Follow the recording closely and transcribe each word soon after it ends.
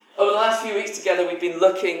Over the last few weeks together, we've been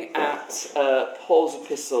looking at Paul's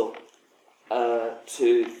epistle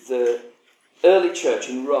to the early church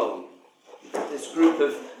in Rome. This group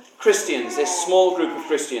of Christians, this small group of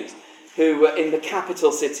Christians, who were in the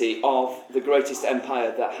capital city of the greatest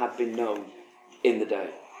empire that had been known in the day.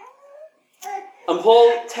 And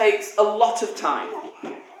Paul takes a lot of time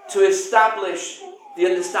to establish the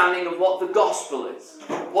understanding of what the gospel is,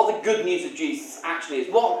 what the good news of Jesus actually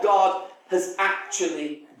is, what God has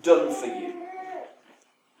actually done for you.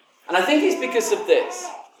 And I think it's because of this.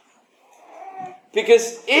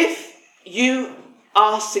 Because if you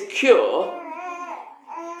are secure,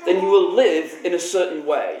 then you will live in a certain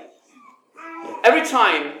way. Every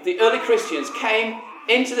time the early Christians came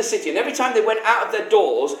into the city, and every time they went out of their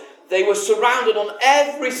doors, they were surrounded on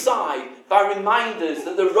every side by reminders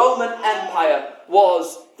that the Roman Empire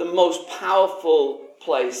was the most powerful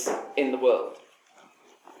place in the world.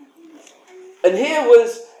 And here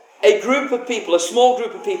was a group of people, a small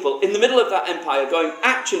group of people, in the middle of that empire going,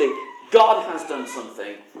 actually, God has done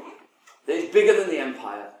something that is bigger than the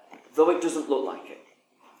empire, though it doesn't look like it.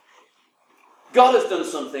 God has done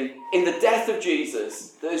something in the death of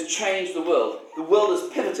Jesus that has changed the world. The world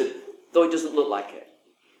has pivoted, though it doesn't look like it.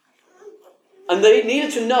 And they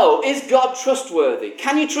needed to know, is God trustworthy?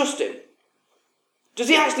 Can you trust him? Does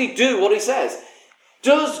he actually do what he says?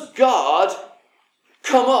 Does God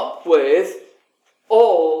come up with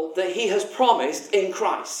all that he has promised in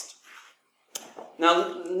Christ?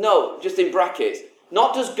 Now, no, just in brackets,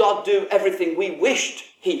 not does God do everything we wished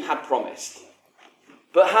he had promised,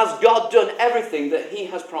 but has God done everything that he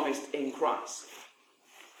has promised in Christ?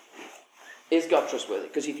 Is God trustworthy?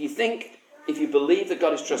 Because if you believe that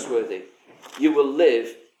God is trustworthy, you will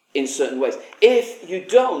live in certain ways. If you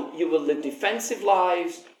don't, you will live defensive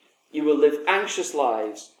lives, you will live anxious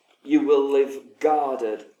lives, you will live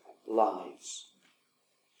guarded lives.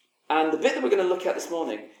 And the bit that we're going to look at this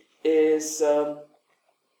morning is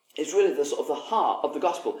really the sort of the heart of the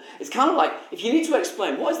gospel. It's kind of like, if you need to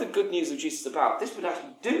explain what is the good news of Jesus about, this would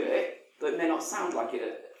actually do it, though it may not sound like it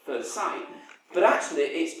at first sight. But actually,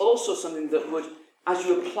 it's also something that would, as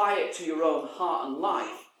you apply it to your own heart and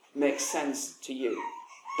life, make sense to you.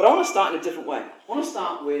 But I want to start in a different way. I want to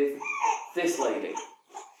start with this lady.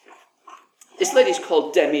 This lady is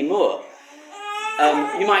called Demi Moore.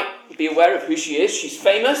 You might be aware of who she is. She's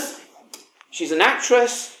famous. She's an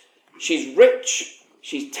actress. She's rich.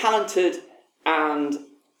 She's talented. And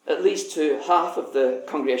at least to half of the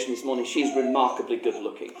congregation this morning, she's remarkably good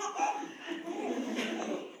looking.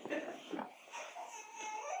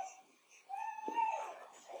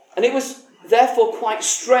 And it was therefore quite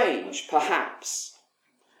strange, perhaps,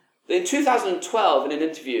 that in 2012, in an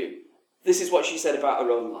interview, this is what she said about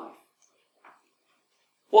her own life.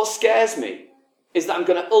 What scares me is that I'm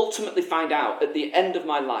going to ultimately find out at the end of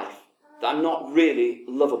my life that I'm not really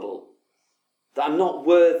lovable, that I'm not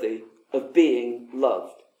worthy of being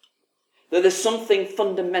loved, that there's something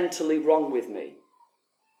fundamentally wrong with me,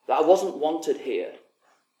 that I wasn't wanted here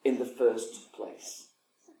in the first place.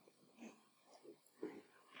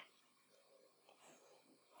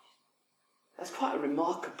 That's quite a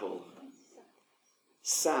remarkable,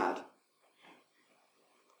 sad,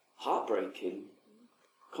 heartbreaking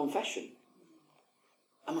confession.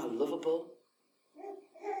 Am I lovable?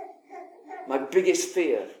 My biggest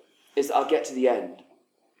fear is that I'll get to the end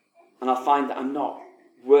and I'll find that I'm not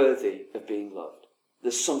worthy of being loved.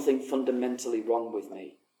 There's something fundamentally wrong with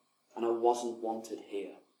me and I wasn't wanted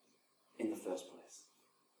here in the first place.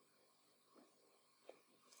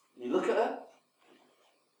 You look at her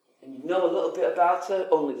and you know a little bit about her,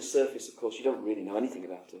 only the surface, of course, you don't really know anything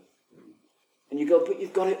about her. And you go, but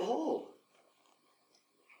you've got it all.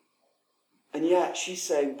 And yet she's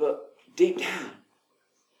saying, but deep down,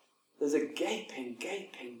 there's a gaping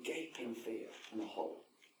fear and a hole.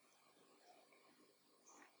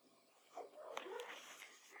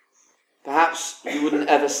 Perhaps you wouldn't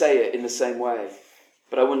ever say it in the same way,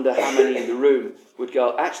 but I wonder how many in the room would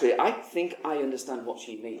go, actually, I think I understand what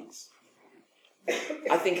she means.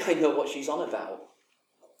 I think I know what she's on about.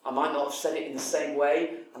 I might not have said it in the same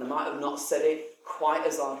way, and I might have not said it quite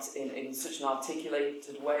as in such an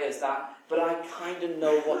articulated way as that, but I kind of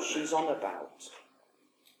know what she's on about.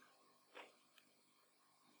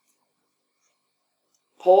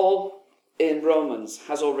 Paul in Romans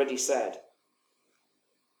has already said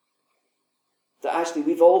that actually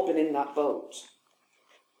we've all been in that boat.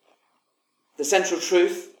 The central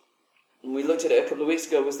truth, and we looked at it a couple of weeks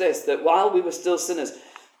ago, was this, that while we were still sinners,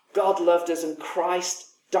 God loved us and Christ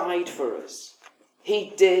died for us.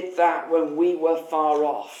 He did that when we were far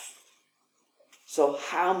off. So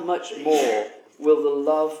how much more will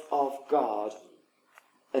the love of God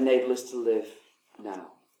enable us to live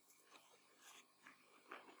now.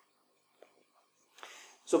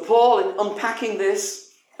 So Paul, in unpacking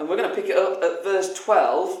this, and we're going to pick it up at verse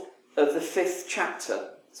 12 of the 5th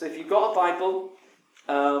chapter. So if you've got a Bible,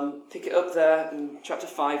 pick it up there in chapter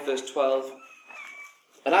 5, verse 12.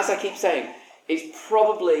 And as I keep saying, it's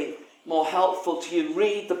probably more helpful to you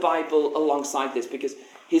read the Bible alongside this, because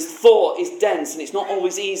his thought is dense and it's not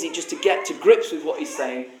always easy just to get to grips with what he's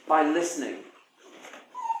saying by listening.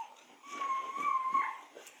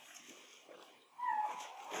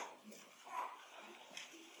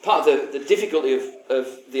 Part of the difficulty of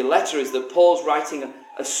the letter is that Paul's writing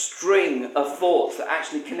a string of thoughts that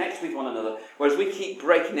actually connect with one another, whereas we keep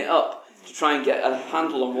breaking it up to try and get a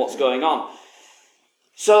handle on what's going on.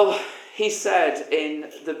 So he said in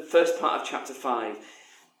the first part of chapter 5,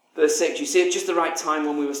 verse 6, you see, at just the right time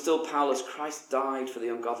when we were still powerless, Christ died for the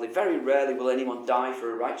ungodly. Very rarely will anyone die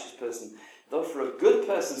for a righteous person, though for a good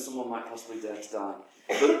person someone might possibly dare to die.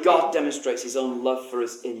 But God demonstrates his own love for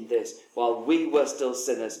us in this: while we were still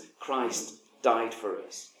sinners, Christ died for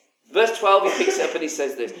us. Verse 12, he picks it up and he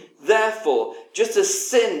says this: therefore, just as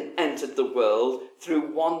sin entered the world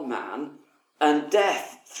through one man, and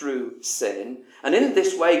death through sin, and in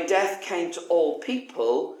this way death came to all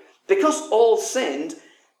people, because all sinned.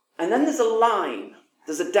 And then there's a line,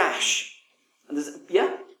 there's a dash, and there's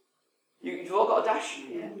you've all got a dash?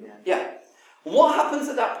 Yeah. What happens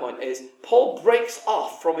at that point is Paul breaks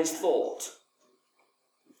off from his thought.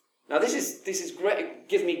 Now this is great. It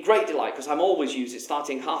gives me great delight, because I'm always used it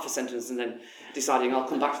starting half a sentence and then deciding I'll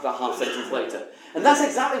come back to that half sentence later. And that's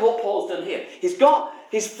exactly what Paul's done here. He's got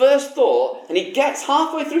his first thought and he gets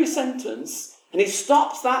halfway through his sentence and he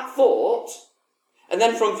stops that thought, and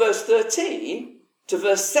then from verse 13 to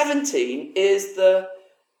verse 17 is this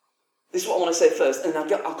is what I want to say first, and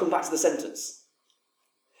I'll come back to the sentence.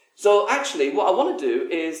 So actually, what I want to do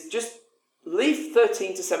is just leave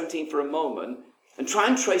 13 to 17 for a moment and try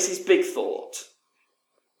and trace his big thought.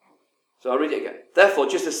 So I'll read it again. Therefore,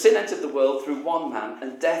 just as sin entered the world through one man,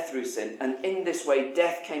 and death through sin, and in this way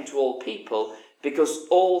death came to all people, because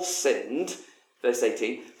all sinned, verse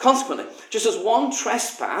 18. Consequently, just as one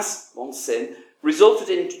trespass, one sin, resulted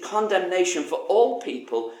in condemnation for all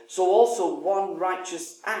people, so also one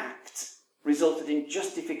righteous act resulted in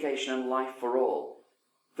justification and life for all.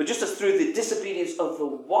 For just as through the disobedience of the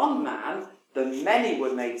one man, the many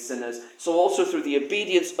were made sinners, so also through the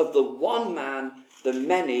obedience of the one man, the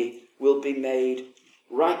many will be made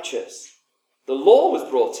righteous. The law was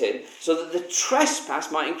brought in so that the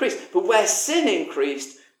trespass might increase. But where sin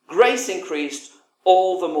increased, grace increased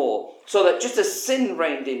all the more. So that just as sin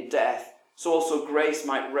reigned in death, so also grace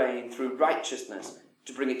might reign through righteousness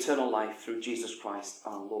to bring eternal life through Jesus Christ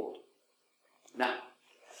our Lord. Now,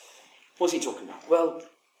 what's he talking about? Well,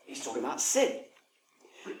 he's talking about sin.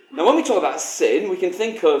 Now, when we talk about sin, we can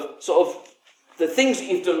think of sort of the things that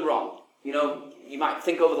you've done wrong. You know, you might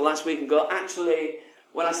think over the last week and go, actually,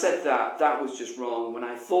 when I said that, that was just wrong. When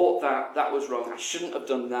I thought that, that was wrong. I shouldn't have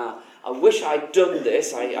done that. I wish I'd done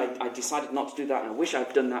this. I decided not to do that, and I wish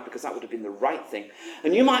I'd done that because that would have been the right thing.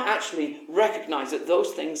 And you might actually recognize that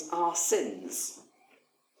those things are sins.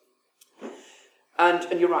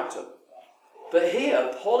 And you're right, too. But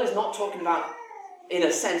here, Paul is not talking about, in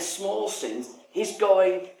a sense, small sins. He's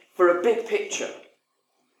going for a big picture.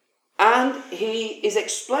 And he is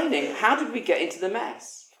explaining, how did we get into the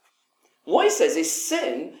mess? What he says is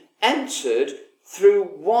sin entered through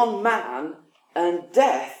one man, and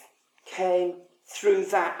death came through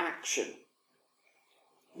that action.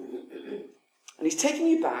 And he's taking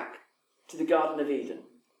you back to the Garden of Eden.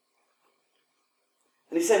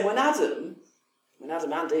 And he's saying when Adam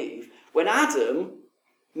and Eve, when Adam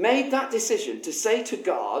made that decision to say to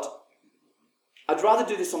God, I'd rather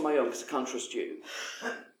do this on my own because I can't trust you.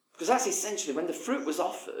 Because that's essentially, when the fruit was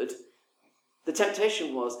offered, the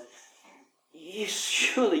temptation was,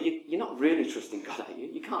 you're not really trusting God, are you?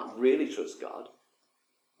 You can't really trust God.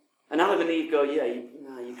 And Adam and Eve go,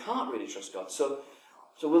 you can't really trust God. So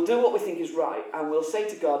we'll do what we think is right, and we'll say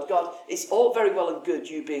to God, God, it's all very well and good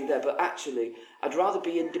you being there, but actually, I'd rather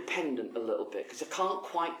be independent a little bit, because I can't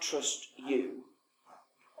quite trust you.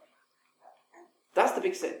 That's the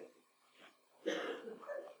big sin.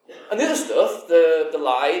 And the other stuff, the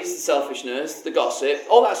lies, the selfishness, the gossip,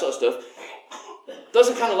 all that sort of stuff, those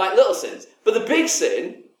are kind of like little sins. But the big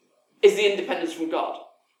sin is the independence from God.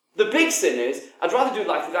 The big sin is, I'd rather do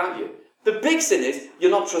life without you. The big sin is,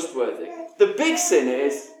 you're not trustworthy. The big sin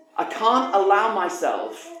is, I can't allow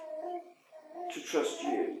myself to trust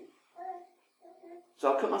you.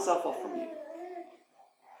 So I'll cut myself off from you.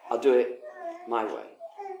 I'll do it my way.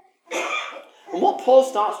 And what Paul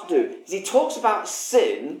starts to do is he talks about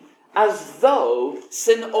sin as though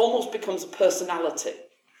sin almost becomes a personality.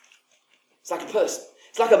 It's like a person.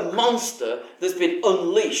 It's like a monster that's been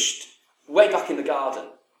unleashed way back in the garden.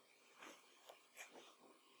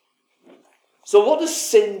 So what does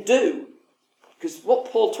sin do? Because what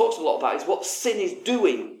Paul talks a lot about is what sin is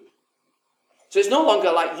doing. So it's no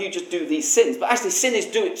longer like you just do these sins, but actually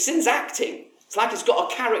sin's acting. It's like it's got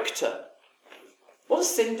a character. What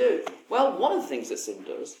does sin do? Well, one of the things that sin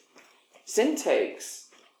does, sin takes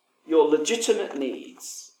your legitimate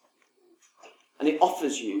needs and it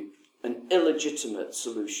offers you an illegitimate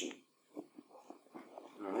solution.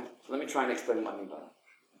 Alright? So let me try and explain what I mean by that.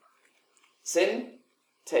 Sin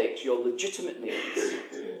takes your legitimate needs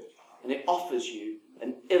and it offers you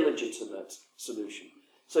an illegitimate solution.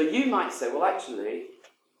 So you might say, well, actually,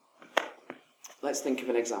 let's think of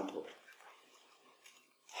an example.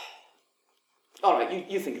 All right,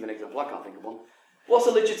 you think of an example. I can't think of one. What's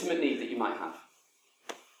a legitimate need that you might have?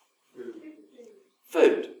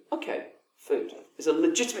 Food. Okay, food. It's a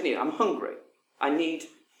legitimate need. I'm hungry. I'm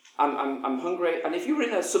hungry. And if you were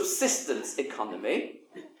in a subsistence economy,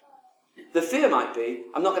 the fear might be,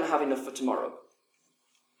 I'm not going to have enough for tomorrow.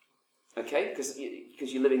 Okay, because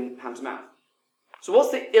you're living hand to mouth. So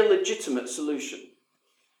what's the illegitimate solution?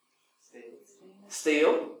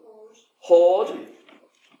 Steal. Hoard.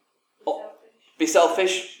 Be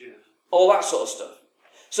selfish. All that sort of stuff.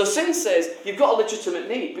 So sin says, you've got a legitimate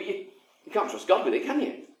need, but you can't trust God with it, can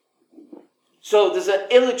you? So there's an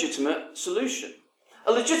illegitimate solution.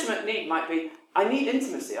 A legitimate need might be, I need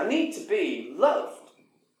intimacy. I need to be loved.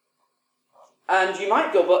 And you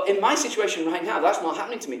might go, but in my situation right now, that's not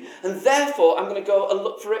happening to me. And therefore, I'm going to go and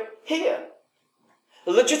look for it here.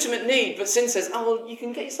 A legitimate need, but sin says, oh, well, you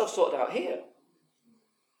can get yourself sorted out here.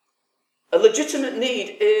 A legitimate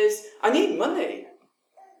need is, I need money.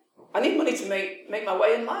 I need money to make my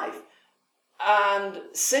way in life. And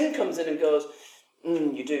sin comes in and goes,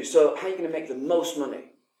 you do. So how are you going to make the most money?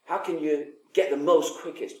 How can you get the most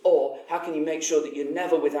quickest? Or how can you make sure that you're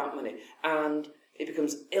never without money? And it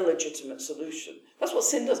becomes illegitimate solution. That's what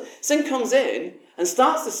sin does. Sin comes in and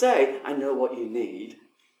starts to say, I know what you need,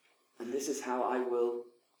 and this is how I will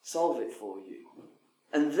solve it for you.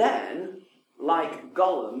 And then, like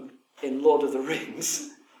Gollum in Lord of the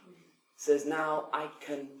Rings, says, now I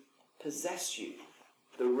can possess you.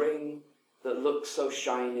 The ring that looked so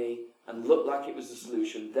shiny and looked like it was the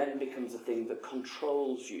solution then becomes a thing that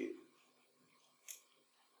controls you.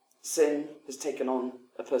 Sin has taken on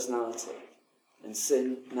a personality, and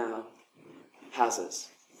sin now has us.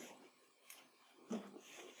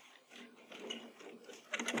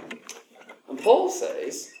 And Paul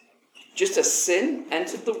says, just as sin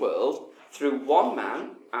entered the world through one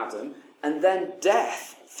man, Adam, and then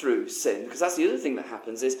death through sin, because that's the other thing that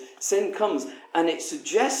happens, is sin comes and it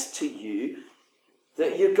suggests to you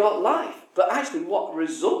that you've got life. But actually what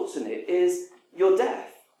results in it is your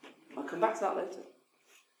death. I'll come back to that later.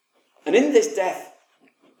 And in this, death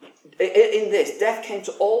came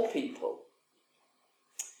to all people.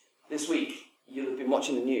 This week, you'll have been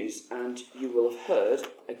watching the news and you will have heard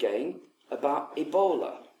again about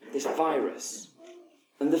Ebola, this virus,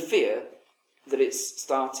 and the fear that it's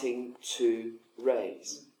starting to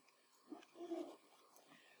raise.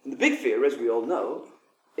 And the big fear, as we all know,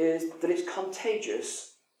 is that it's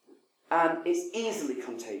contagious, and it's easily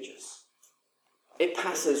contagious. It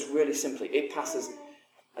passes really simply. It passes,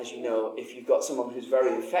 as you know, if you've got someone who's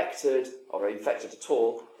very infected, or infected at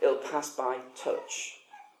all, it'll pass by touch.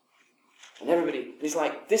 And everybody is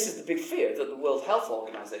like, this is the big fear that the World Health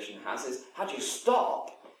Organization has, is how do you stop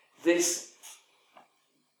this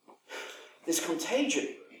contagion?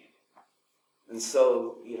 And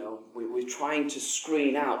so, we're trying to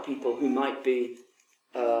screen out people who might be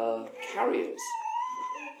carriers.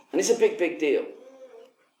 And it's a big, big deal.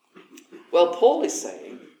 Well, Paul is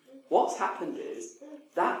saying, what's happened is,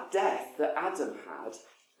 that death that Adam had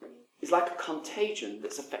is like a contagion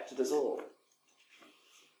that's affected us all.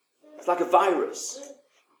 It's like a virus.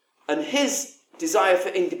 And his desire for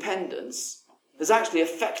independence has actually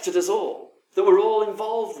affected us all. That we're all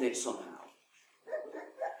involved in it somehow.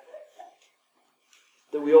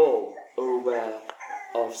 That we all are aware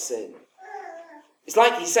of sin. It's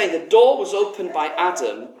like he's saying the door was opened by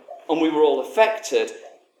Adam and we were all affected.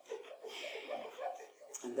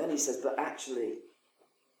 And then he says, but actually,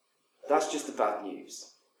 that's just the bad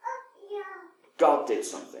news. God did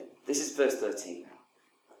something. This is verse 13 now.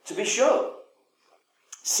 To be sure,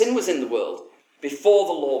 sin was in the world before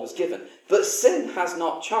the law was given, but sin is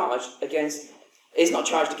not charged against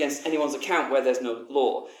anyone's account where there's no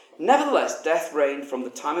law. Nevertheless, death reigned from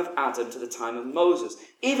the time of Adam to the time of Moses,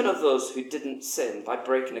 even of those who didn't sin by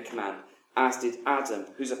breaking a command, as did Adam,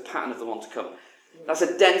 who's a pattern of the one to come. That's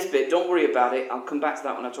a dense bit. Don't worry about it. I'll come back to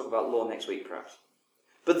that when I talk about law next week, perhaps.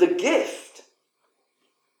 But the gift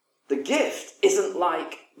isn't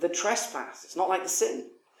like the trespass. It's not like the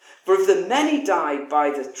sin. For if the many died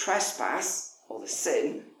by the trespass, or the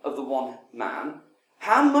sin, of the one man,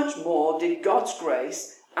 how much more did God's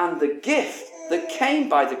grace and the gift that came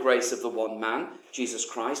by the grace of the one man, Jesus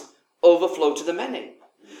Christ, overflow to the many?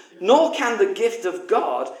 Nor can the gift of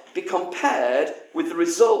God be compared with the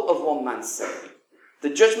result of one man's sin. The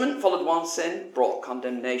judgment followed one sin, brought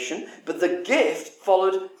condemnation, but the gift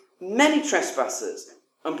followed many trespasses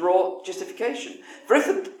and brought justification. For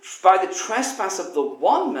if by the trespass of the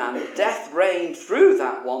one man death reigned through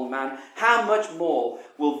that one man, how much more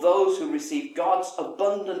will those who receive God's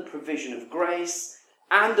abundant provision of grace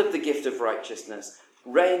and of the gift of righteousness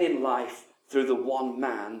reign in life through the one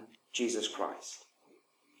man, Jesus Christ?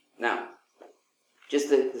 Now, just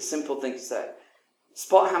the simple thing to say.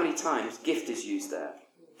 Spot how many times gift is used there.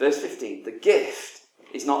 Verse 15, the gift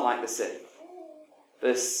is not like the sin.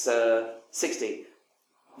 Verse 16,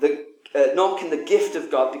 nor can the gift of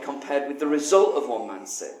God be compared with the result of one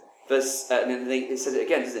man's sin. And then it says it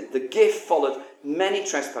again, doesn't it? The gift followed many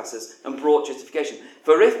trespasses and brought justification.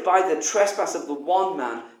 For if by the trespass of the one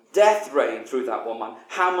man death reigned through that one man,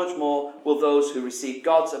 how much more will those who receive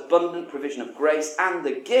God's abundant provision of grace and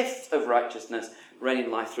the gift of righteousness reign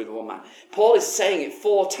in life through the one man? Paul is saying it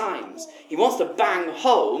 4 times. He wants to bang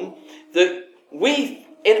home that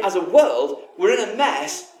as a world, we're in a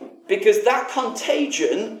mess because that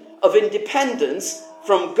contagion of independence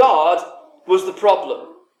from God was the problem.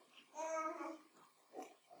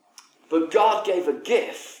 But God gave a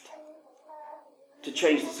gift to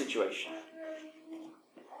change the situation.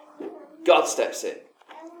 God steps in.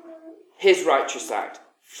 His righteous act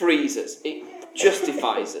frees us. It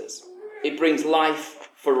justifies us. It brings life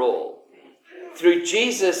for all. Through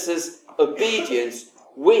Jesus' obedience,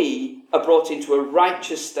 we are brought into a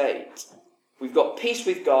righteous state. We've got peace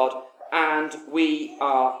with God and we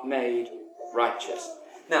are made righteous.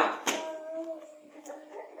 Now,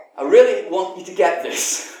 I really want you to get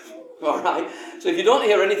this. All right? So if you don't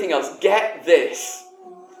hear anything else, get this.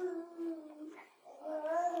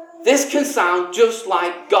 This can sound just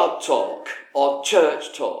like God talk or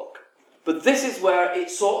church talk, but this is where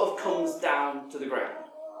it sort of comes down to the ground.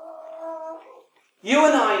 You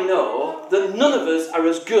and I know that none of us are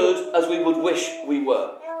as good as we would wish we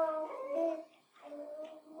were.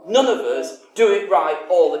 None of us do it right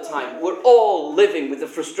all the time. We're all living with the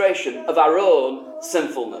frustration of our own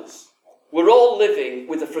sinfulness. We're all living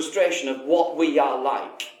with the frustration of what we are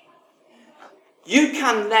like. You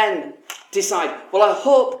can then decide, well, I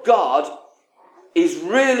hope God is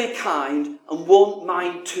really kind and won't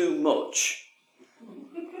mind too much.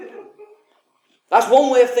 That's one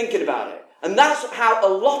way of thinking about it. And that's how a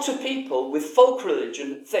lot of people with folk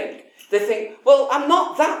religion think. They think, well, I'm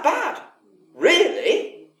not that bad.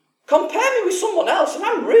 Really? Compare me with someone else and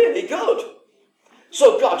I'm really good.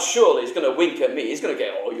 So God surely is going to wink at me. He's going to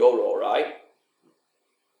go, oh, you're all right.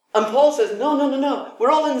 And Paul says, no.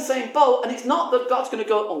 We're all in the same boat. And it's not that God's going to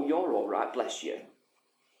go, oh, you're all right, bless you.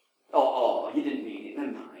 Oh, you didn't mean it,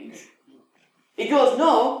 never mind. He goes,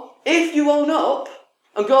 no, if you own up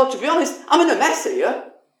and go, to be honest, I'm in a mess here.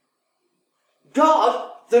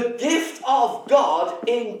 God, the gift of God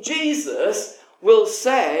in Jesus will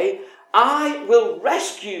say, I will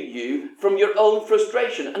rescue you from your own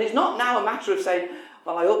frustration. And it's not now a matter of saying,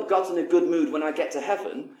 well, I hope God's in a good mood when I get to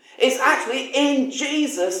heaven. It's actually in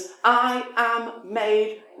Jesus I am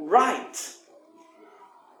made right.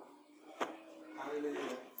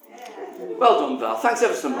 Well done, Val. Thanks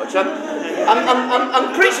ever so much.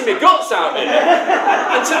 I'm preaching my guts out here.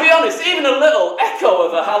 And to be honest, even a little echo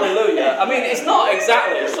of a hallelujah, I mean, it's not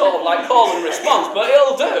exactly sort of like call and response, but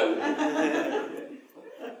it'll do.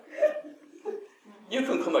 You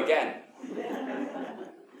can come again.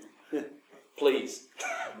 Please.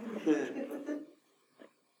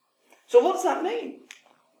 So what does that mean?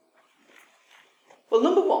 Well,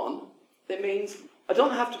 number one, it means I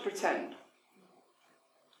don't have to pretend.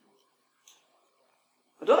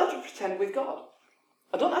 I don't have to pretend with God.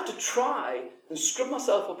 I don't have to try and scrub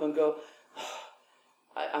myself up and go,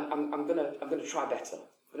 I'm going to try better.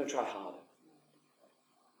 I'm going to try harder.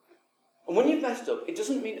 And when you've messed up, it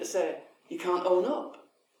doesn't mean to say you can't own up.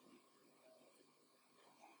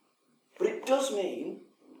 But it does mean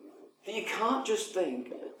that you can't just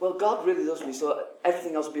think, well, God really loves me, so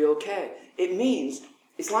everything else will be okay. It means,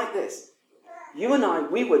 it's like this. You and I,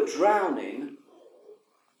 we were drowning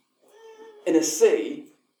in a sea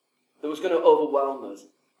that was going to overwhelm us.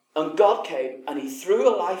 And God came and he threw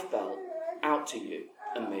a life belt out to you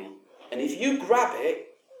and me. And if you grab it,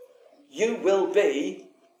 you will be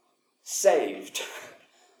saved.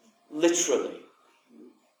 Literally.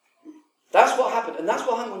 That's what happened. And that's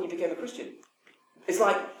what happened when you became a Christian. It's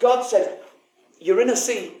like God said, you're in a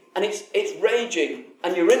sea and it's raging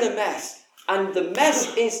and you're in a mess. And the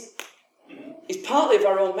mess is partly of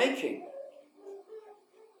our own making.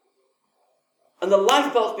 And the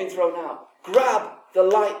life belt's been thrown out. Grab the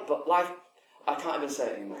life. I can't even say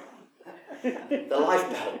it anymore. The life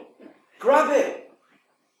belt. Grab it.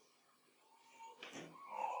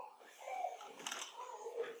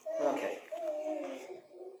 Okay.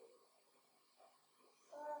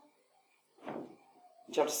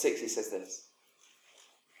 In chapter 6 he says this.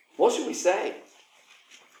 What should we say?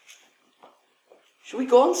 Should we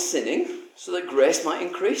go on sinning so that grace might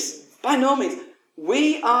increase? By no means.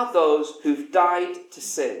 We are those who've died to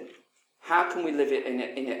sin. How can we live in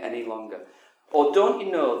it any longer? Or don't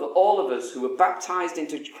you know that all of us who were baptized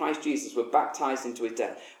into Christ Jesus were baptized into his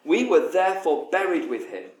death? We were therefore buried with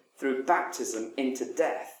him through baptism into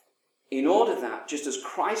death, in order that, just as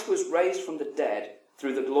Christ was raised from the dead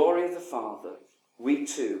through the glory of the Father, we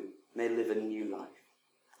too may live a new life.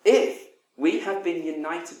 If we have been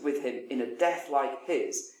united with him in a death like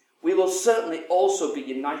his, we will certainly also be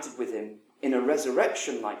united with him in a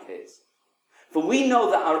resurrection like his. For we know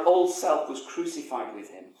that our old self was crucified with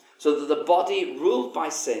him, so that the body ruled by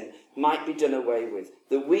sin might be done away with,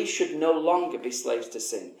 that we should no longer be slaves to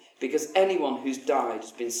sin, because anyone who's died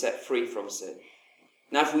has been set free from sin.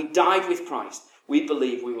 Now if we died with Christ, we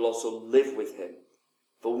believe we will also live with him.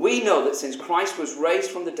 For we know that since Christ was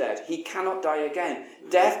raised from the dead, he cannot die again.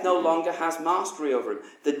 Death no longer has mastery over him.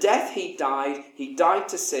 The death he died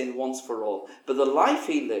to sin once for all. But the life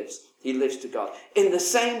he lives to God. In the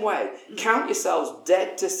same way, count yourselves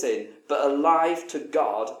dead to sin, but alive to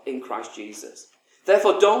God in Christ Jesus.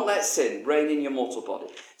 Therefore, don't let sin reign in your mortal body,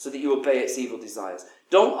 so that you obey its evil desires.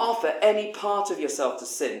 Don't offer any part of yourself to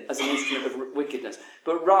sin as an instrument of wickedness,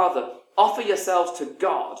 but rather offer yourselves to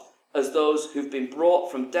God as those who've been brought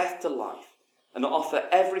from death to life, and offer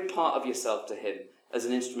every part of yourself to him as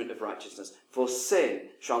an instrument of righteousness. For sin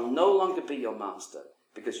shall no longer be your master,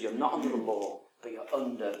 because you're not under the law, but you're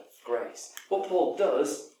under grace. What Paul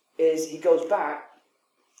does is he goes back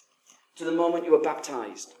to the moment you were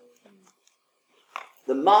baptized.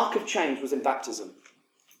 The mark of change was in baptism.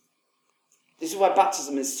 This is why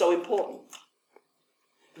baptism is so important.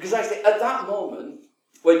 Because actually at that moment,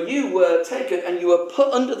 when you were taken and you were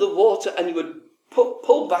put under the water and you were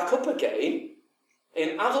pulled back up again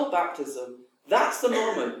in adult baptism, that's the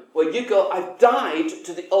moment where you go, I've died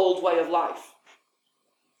to the old way of life.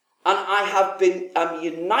 And I'm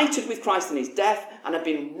united with Christ in his death, and I've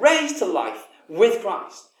been raised to life with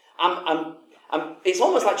Christ. It's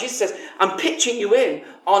almost like Jesus says, I'm pitching you in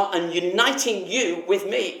on and uniting you with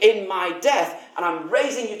me in my death, and I'm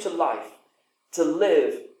raising you to life to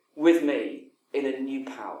live with me in a new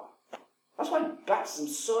power. That's why baptism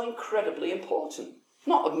is so incredibly important.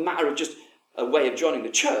 Not a matter of just a way of joining the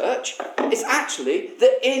church. It's actually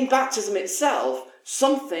that in baptism itself,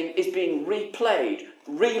 something is being replayed,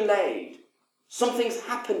 relayed. Something's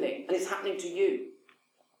happening, and it's happening to you.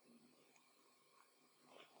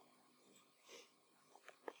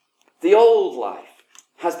 The old life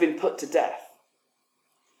has been put to death.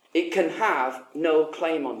 It can have no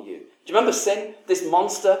claim on you. Do you remember sin? This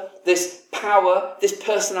monster, this power, this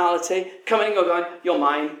personality coming and going, you're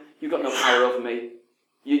mine, you've got no power over me.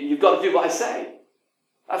 You've got to do what I say.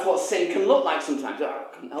 That's what sin can look like sometimes. I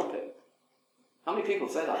couldn't help it. How many people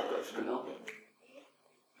say that? I just couldn't help it.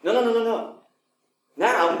 No.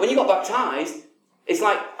 Now, when you got baptized, it's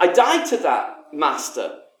like, I died to that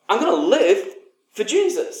master. I'm going to live for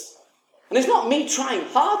Jesus. And it's not me trying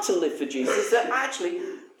hard to live for Jesus. It's that actually,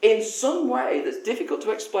 in some way that's difficult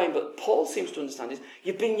to explain, but Paul seems to understand, is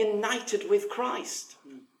you've been united with Christ.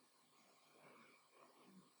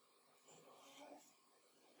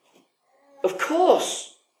 Of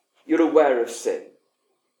course, you're aware of sin.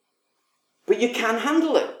 But you can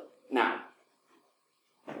handle it now.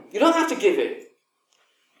 You don't have to give in.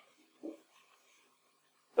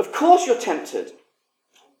 Of course you're tempted,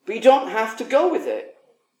 but you don't have to go with it.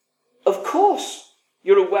 Of course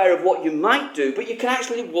you're aware of what you might do, but you can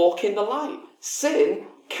actually walk in the light. Sin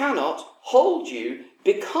cannot hold you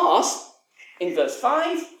because, in verse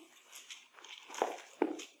 5,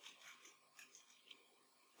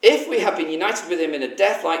 if we have been united with him in a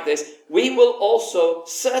death like this, we will also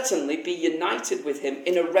certainly be united with him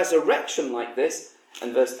in a resurrection like this.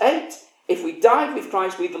 And verse 8, if we died with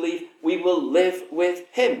Christ, we believe we will live with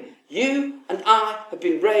him. You and I have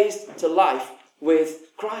been raised to life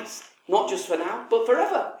with Christ. Not just for now, but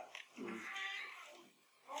forever.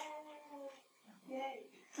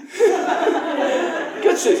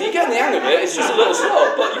 Good, Susie, you're getting the hang of it. It's just a little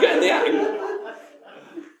slow, but you're getting the hang.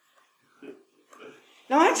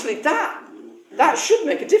 Now, actually, that should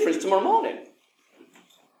make a difference tomorrow morning.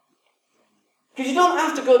 Because you don't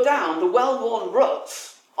have to go down the well-worn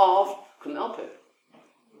ruts of couldn't help it.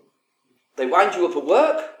 They wind you up at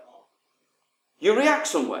work. You react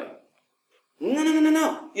some way.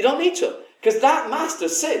 No. You don't need to. Because that master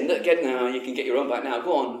sin that no, you can get your own back now.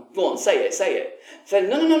 Go on, say it. Say,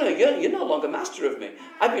 no, you're no longer master of me.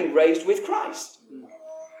 I've been raised with Christ.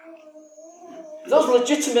 Those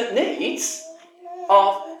legitimate needs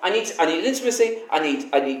of, I need intimacy, I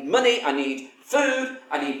need money, I need food,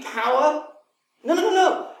 I need power.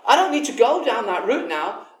 No. I don't need to go down that route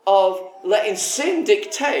now of letting sin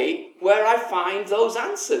dictate where I find those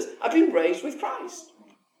answers. I've been raised with Christ.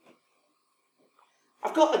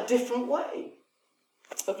 I've got a different way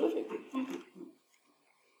of living.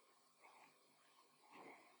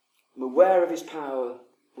 I'm aware of his power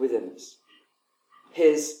within us.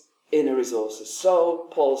 His inner resources. So,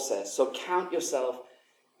 Paul says, so count yourself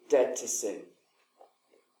dead to sin.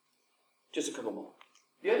 Just a couple more.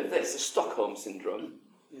 You heard of this, the Stockholm Syndrome?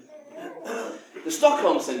 The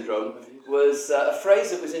Stockholm Syndrome was a phrase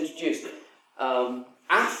that was introduced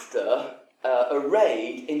after a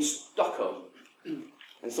raid in Stockholm.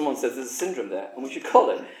 And someone says there's a syndrome there, and we should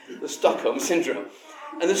call it the Stockholm Syndrome.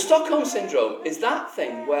 And the Stockholm Syndrome is that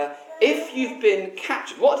thing where if you've been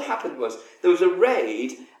captured, what had happened was there was a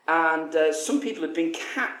raid, and some people had been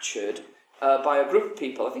captured by a group of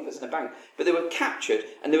people, I think it was in a bank, but they were captured,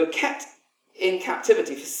 and they were kept in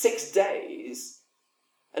captivity for 6 days.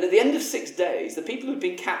 And at the end of 6 days, the people who'd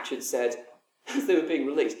been captured said, as they were being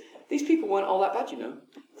released, these people weren't all that bad, you know.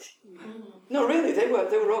 No, really, they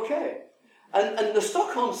were okay. And the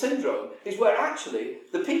Stockholm Syndrome is where actually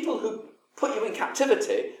the people who put you in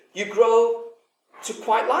captivity, you grow to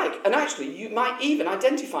quite like. And actually, you might even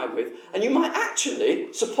identify with, and you might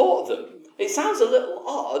actually support them. It sounds a little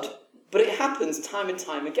odd, but it happens time and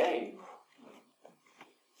time again.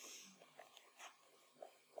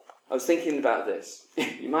 I was thinking about this.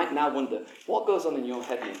 You might now wonder, what goes on in your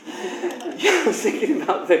head now? I was thinking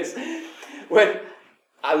about this when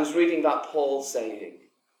I was reading about Paul saying,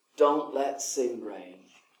 don't let sin reign.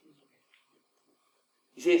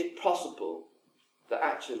 You see, it's possible that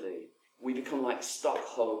actually we become like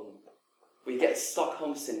Stockholm. We get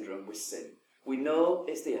Stockholm Syndrome with sin. We know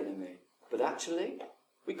it's the enemy, but actually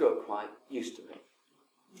we grow quite used to it.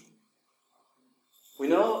 We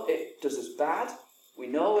know it does us bad. We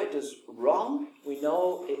know it does wrong. We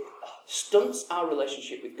know it stunts our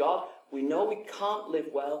relationship with God. We know we can't live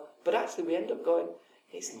well, but actually we end up going,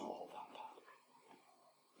 it's not all that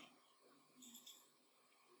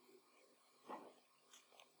bad.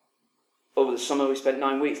 Over the summer we spent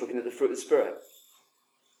 9 weeks looking at the fruit of the Spirit.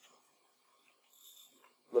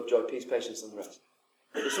 Love, joy, peace, patience and the rest.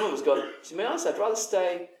 But some of us go, to be honest, I'd rather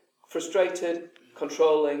stay frustrated,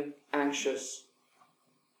 controlling, anxious,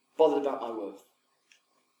 bothered about my worth.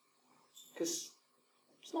 Because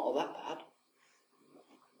it's not all that bad.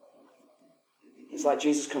 It's like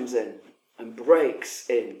Jesus comes in and breaks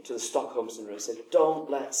into the Stockholm Syndrome and says, don't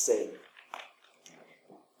let sin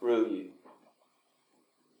rule you.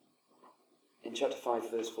 In chapter 5,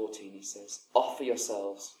 verse 14, he says, offer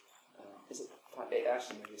yourselves. Is it 5, 8,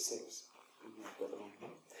 actually maybe 6.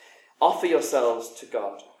 Offer yourselves to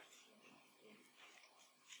God.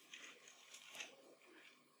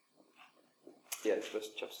 Yeah,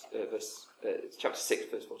 it's chapter 6,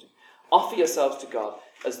 verse 14. Offer yourselves to God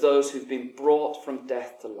as those who've been brought from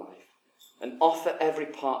death to life, and offer every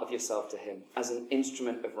part of yourself to him as an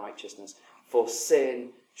instrument of righteousness, for sin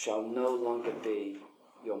shall no longer be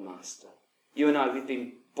your master. You and I, we've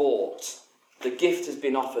been bought. The gift has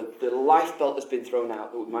been offered. The life belt has been thrown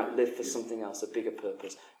out that we might live for something else, a bigger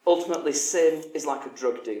purpose. Ultimately, sin is like a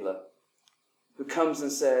drug dealer who comes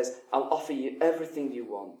and says, I'll offer you everything you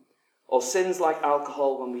want. Or sin's like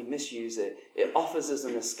alcohol when we misuse it. It offers us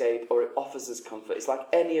an escape or it offers us comfort. It's like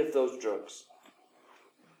any of those drugs.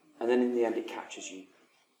 And then in the end it captures you.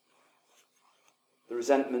 The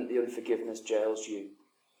resentment, the unforgiveness jails you.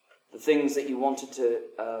 The things that you wanted to,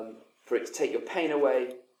 for it to take your pain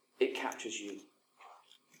away, it captures you.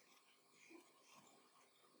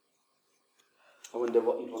 I wonder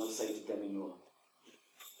what you'd want to say to Demi Moore.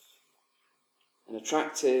 An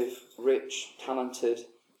attractive, rich, talented,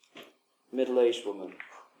 middle-aged woman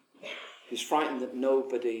who's frightened that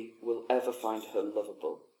nobody will ever find her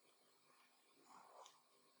lovable.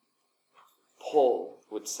 Paul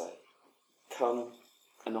would say, come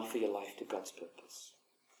and offer your life to God's purpose.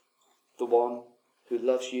 The one who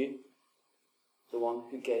loves you, the one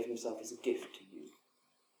who gave himself as a gift to you,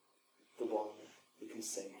 the one who can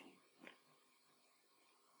save you.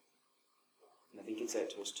 And I think it's out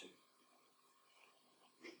to us too.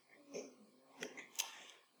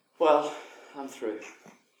 Well, I'm through.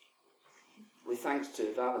 With thanks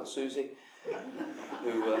to Val and Susie,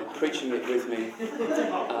 who were preaching it with me.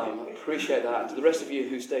 Appreciate that. And to the rest of you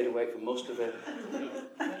who stayed awake for most of it.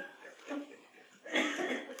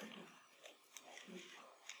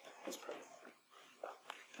 Let's pray.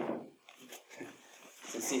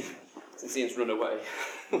 Since Ian's run away,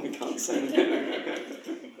 we can't sing.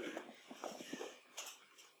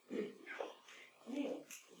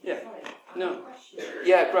 Yeah. No.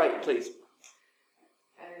 Yeah, great, please.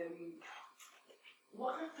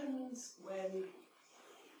 What happens when,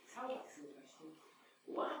 sounds like a silly question,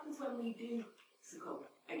 what happens when we do succumb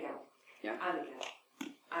again? Yeah. And again,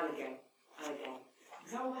 and again, and again?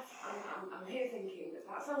 Because I'm here thinking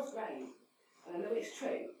that sounds great, and I know it's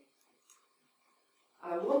true,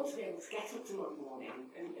 and I want to be able to get up tomorrow morning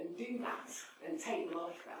and do that, and take the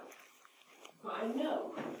life out. But I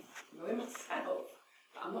know in myself,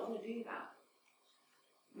 that I'm not going to do that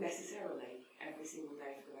necessarily every single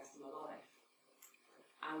day for the rest of my life.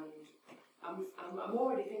 And I'm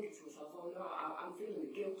already thinking to myself, oh no, I'm feeling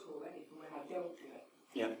the guilt already from when I don't do it.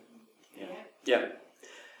 Yeah.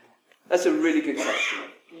 That's a really good question.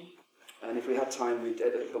 And if we had time, we'd...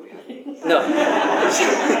 but we haven't. No.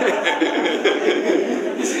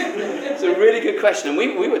 It's a really good question. And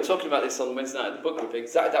we were talking about this on Wednesday night at the book group.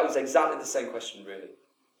 That was exactly the same question, really.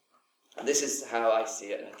 And this is how I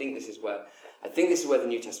see it. And I think this is where the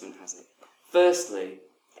New Testament has it. Firstly,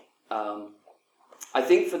 I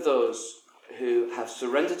think for those who have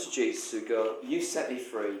surrendered to Jesus, who go, you set me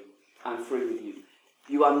free, I'm free with you.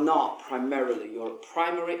 You are not primarily, your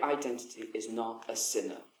primary identity is not a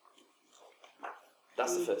sinner.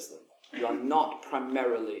 That's the first thing. You are not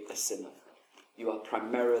primarily a sinner. You are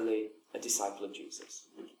primarily a disciple of Jesus.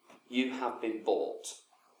 You have been bought.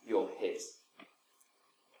 You're his.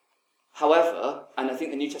 However, and I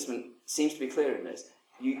think the New Testament seems to be clear in this,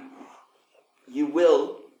 you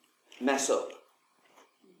will mess up.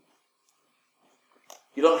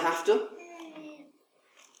 You don't have to,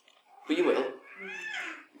 but you will.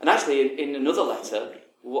 And actually, in another letter,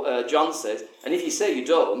 John says, and if you say you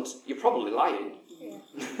don't, you're probably lying. Yeah.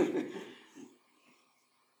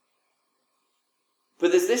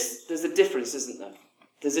 But there's a difference, isn't there?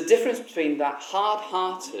 There's a difference between that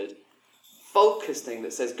hard-hearted, focused thing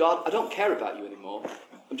that says, God, I don't care about you anymore.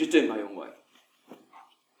 I'm just doing my own way.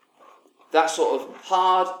 That sort of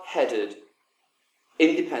hard-headed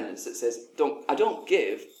independence that says, I don't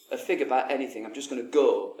give a fig about anything. I'm just going to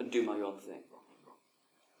go and do my own thing.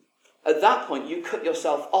 At that point, you cut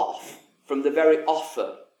yourself off from the very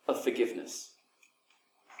offer of forgiveness.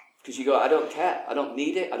 Because you go, I don't care. I don't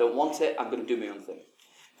need it. I don't want it. I'm going to do my own thing.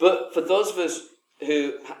 But for those of us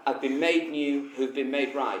who have been made new, who've been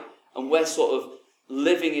made right, and we're sort of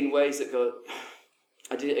living in ways that go,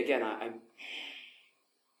 I did it again,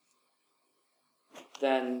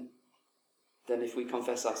 then if we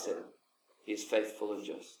confess our sin, he is faithful and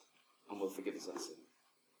just and will forgive us our sin.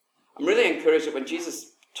 I'm really encouraged that when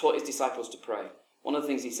Jesus taught his disciples to pray, one of the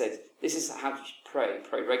things he said, this is how you pray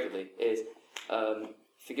regularly, is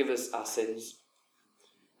forgive us our sins.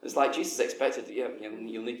 It's like Jesus expected,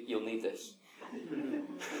 you'll need this.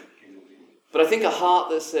 But I think a heart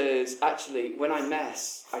that says, actually, when I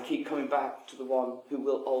mess, I keep coming back to the one who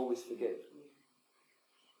will always forgive.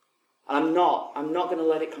 And I'm not going to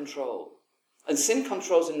let it control. And sin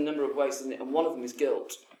controls in a number of ways, doesn't it? And one of them is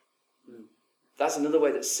guilt. That's another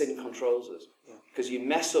way that sin controls us. Because you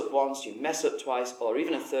mess up once, you mess up twice, or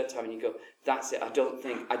even a third time, and you go, that's it, I don't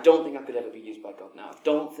think I could ever be used by God now. I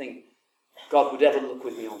don't think God would ever look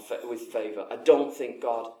with me with favour. I don't think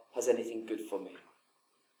God has anything good for me.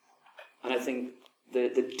 And I think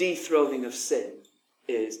the dethroning of sin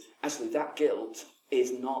is, actually, that guilt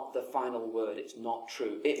is not the final word. It's not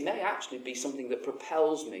true. It may actually be something that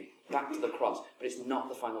propels me back to the cross, but it's not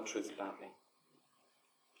the final truth about me.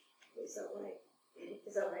 Is that what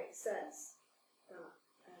it says? That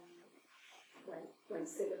when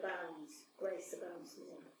sin abounds, grace abounds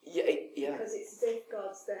more. Yeah. Because it's as if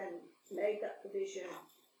God's then made that provision.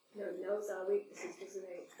 He knows our weaknesses, doesn't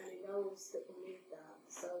he? And he knows that we need that.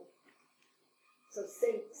 So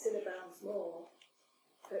sin abounds more,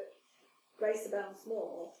 but grace abounds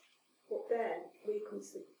more. But then we come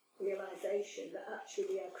to the realisation that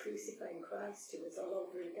actually we are crucifying Christ to us all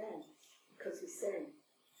over again because we sin.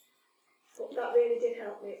 But that really did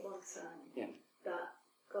help me at one time. Yeah. That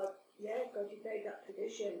God God, you've made that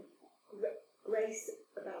provision. Grace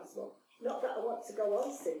abounds more. Not that I want to go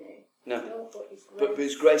on sinning. No. But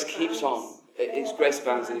His grace keeps on. His grace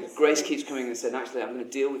abounds, and His grace keeps coming and saying, actually, I'm going to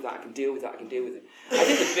deal with that. I can deal with that. I can deal with it. I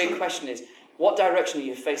think the big question is, what direction are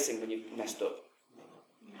you facing when you've messed up?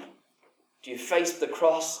 Do you face the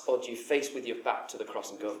cross, or do you face with your back to the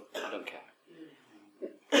cross and go, I don't care?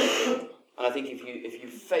 And I think if you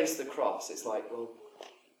face the cross, it's like, well,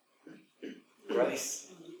 grace.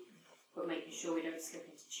 But making sure we don't slip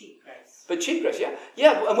into cheap grace. But cheap grace, yeah.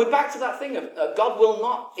 Yeah, and we're back to that thing of God will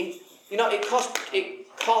not, it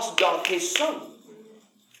cost God His Son.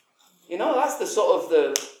 That's the sort of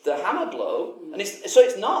the hammer blow. And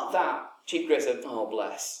it's not that cheap grace of, oh,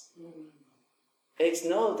 bless. It's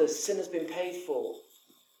no, the sin has been paid for.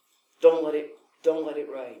 Don't let it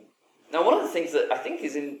rain. Now, one of the things that I think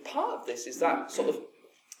is in part of this is that sort of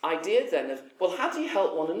idea then of, well, how do you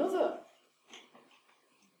help one another?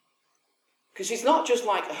 Because it's not just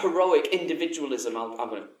like a heroic individualism, I'm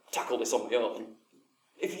going to tackle this on my own.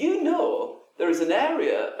 If you know there is an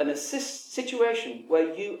area and a situation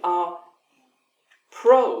where you are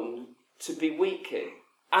prone to be weak in,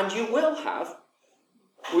 and you will have,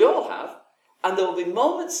 we all have, and there will be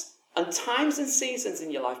moments and times and seasons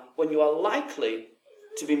in your life when you are likely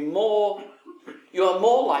to be more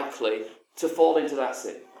likely to fall into that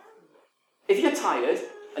sin. If you're tired,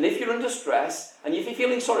 and if you're under stress, and if you're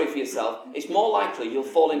feeling sorry for yourself, it's more likely you'll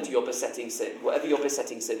fall into your besetting sin, whatever your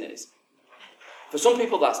besetting sin is. For some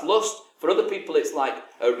people that's lust, for other people it's like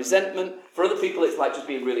resentment, for other people it's like just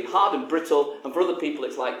being really hard and brittle, and for other people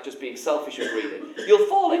it's like just being selfish and greedy. You'll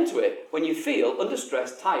fall into it when you feel under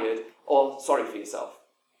stress, tired, or sorry for yourself.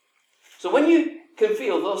 So when you can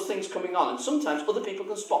feel those things coming on, and sometimes other people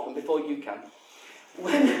can spot them before you can.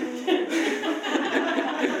 What do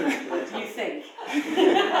you think?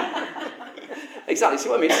 Exactly, see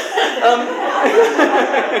what I mean?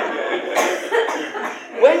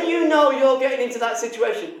 When you know you're getting into that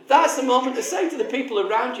situation, that's the moment to say to the people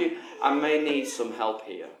around you, I may need some help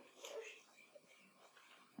here.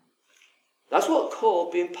 That's what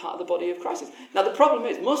called being part of the body of Christ is. Now the problem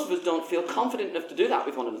is, most of us don't feel confident enough to do that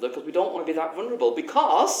with one another because we don't want to be that vulnerable,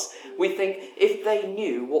 because we think if they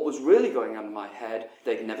knew what was really going on in my head,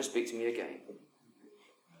 they'd never speak to me again.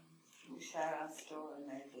 We share our story,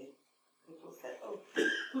 maybe. People say, oh.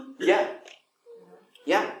 Yeah.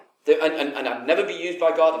 And I'd never be used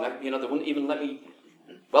by God, and they wouldn't even let me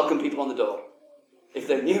welcome people on the door if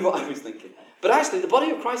they knew what I was thinking. But actually, the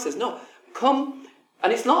body of Christ says, no, come.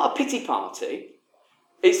 And it's not a pity party.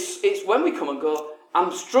 It's when we come and go,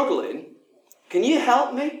 I'm struggling. Can you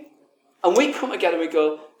help me? And we come together and we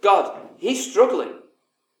go, God, he's struggling.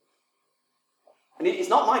 And it's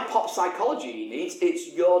not my pop psychology he needs, it's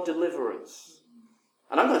your deliverance.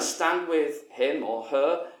 And I'm going to stand with him or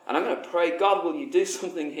her, and I'm going to pray, God, will you do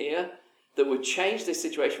something here that would change this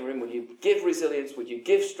situation for him? Will you give resilience? Would you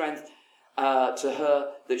give strength to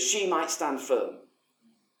her that she might stand firm?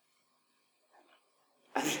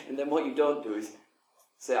 And then what you don't do is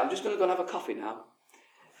say, I'm just going to go and have a coffee now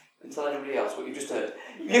and tell everybody else what you just heard.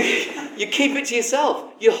 You keep it to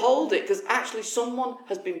yourself. You hold it because actually someone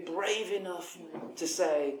has been brave enough to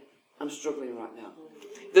say, I'm struggling right now.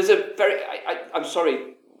 There's a very, I'm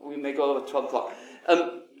sorry, we may go over 12 o'clock.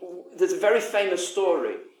 There's a very famous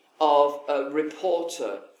story of a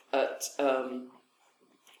reporter at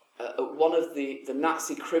one of the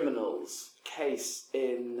Nazi criminals' case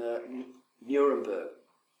in Nuremberg.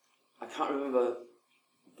 I can't remember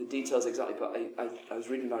the details exactly, but I was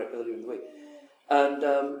reading about it earlier in the week. And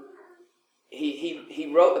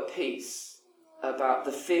he wrote a piece about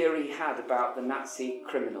the fear he had about the Nazi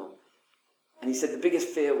criminal. And he said the biggest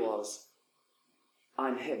fear was,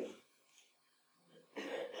 I'm him,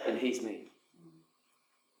 and he's me.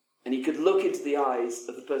 And he could look into the eyes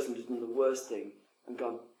of the person who's done the worst thing and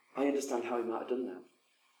gone, I understand how he might have done that.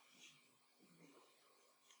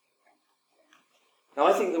 Now,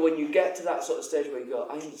 I think that when you get to that sort of stage where you go,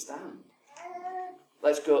 I understand.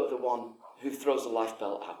 Let's go to the one who throws the life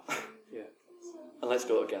belt out. Yeah. And let's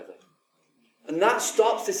go together. And that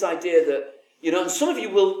stops this idea that, and some of you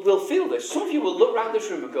will feel this. Some of you will look around this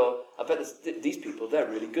room and go, I bet these people, they're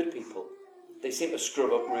really good people. They seem to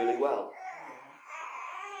scrub up really well.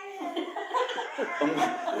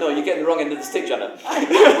 No, you're getting the wrong end of the stick, Jana.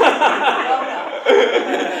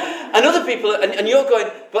 And other people, and you're going,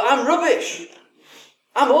 but I'm rubbish.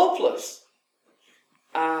 I'm hopeless.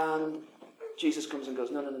 And Jesus comes and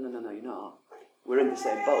goes, no, you're not. We're in the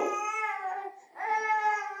same boat.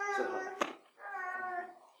 So,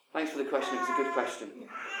 thanks for the question. It's a good question.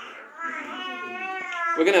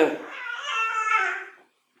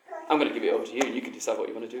 I'm going to give it over to you, and you can decide what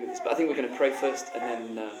you want to do with this. But I think we're going to pray first, and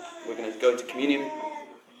then we're going to go into communion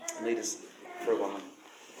and lead us for a while.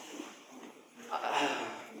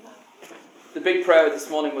 The big prayer this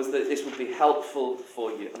morning was that this would be helpful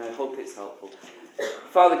for you, and I hope it's helpful.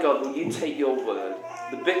 Father God, will you take your word,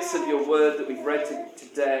 the bits of your word that we've read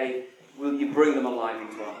today, will you bring them alive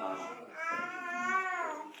into our heart?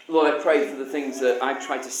 Lord, I pray for the things that I've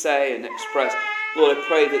tried to say and express. Lord, I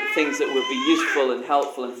pray that things that will be useful and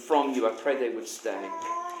helpful and from you, I pray they would stay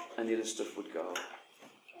and the other stuff would go.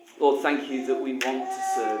 Lord, thank you that we want to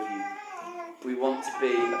serve you. We want to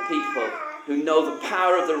be a people who know the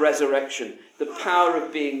power of the resurrection, the power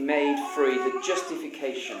of being made free, the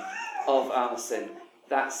justification of our sin,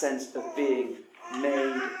 that sense of being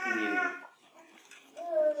made new.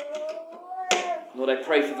 Lord, I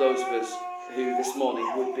pray for those of us who this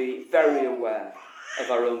morning would be very aware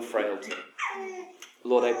of our own frailty.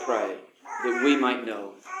 Lord, I pray that we might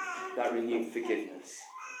know that renewed forgiveness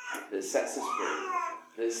that sets us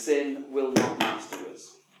free, that sin will not master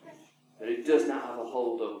us, that it does not have a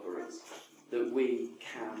hold over us, that we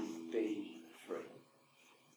can be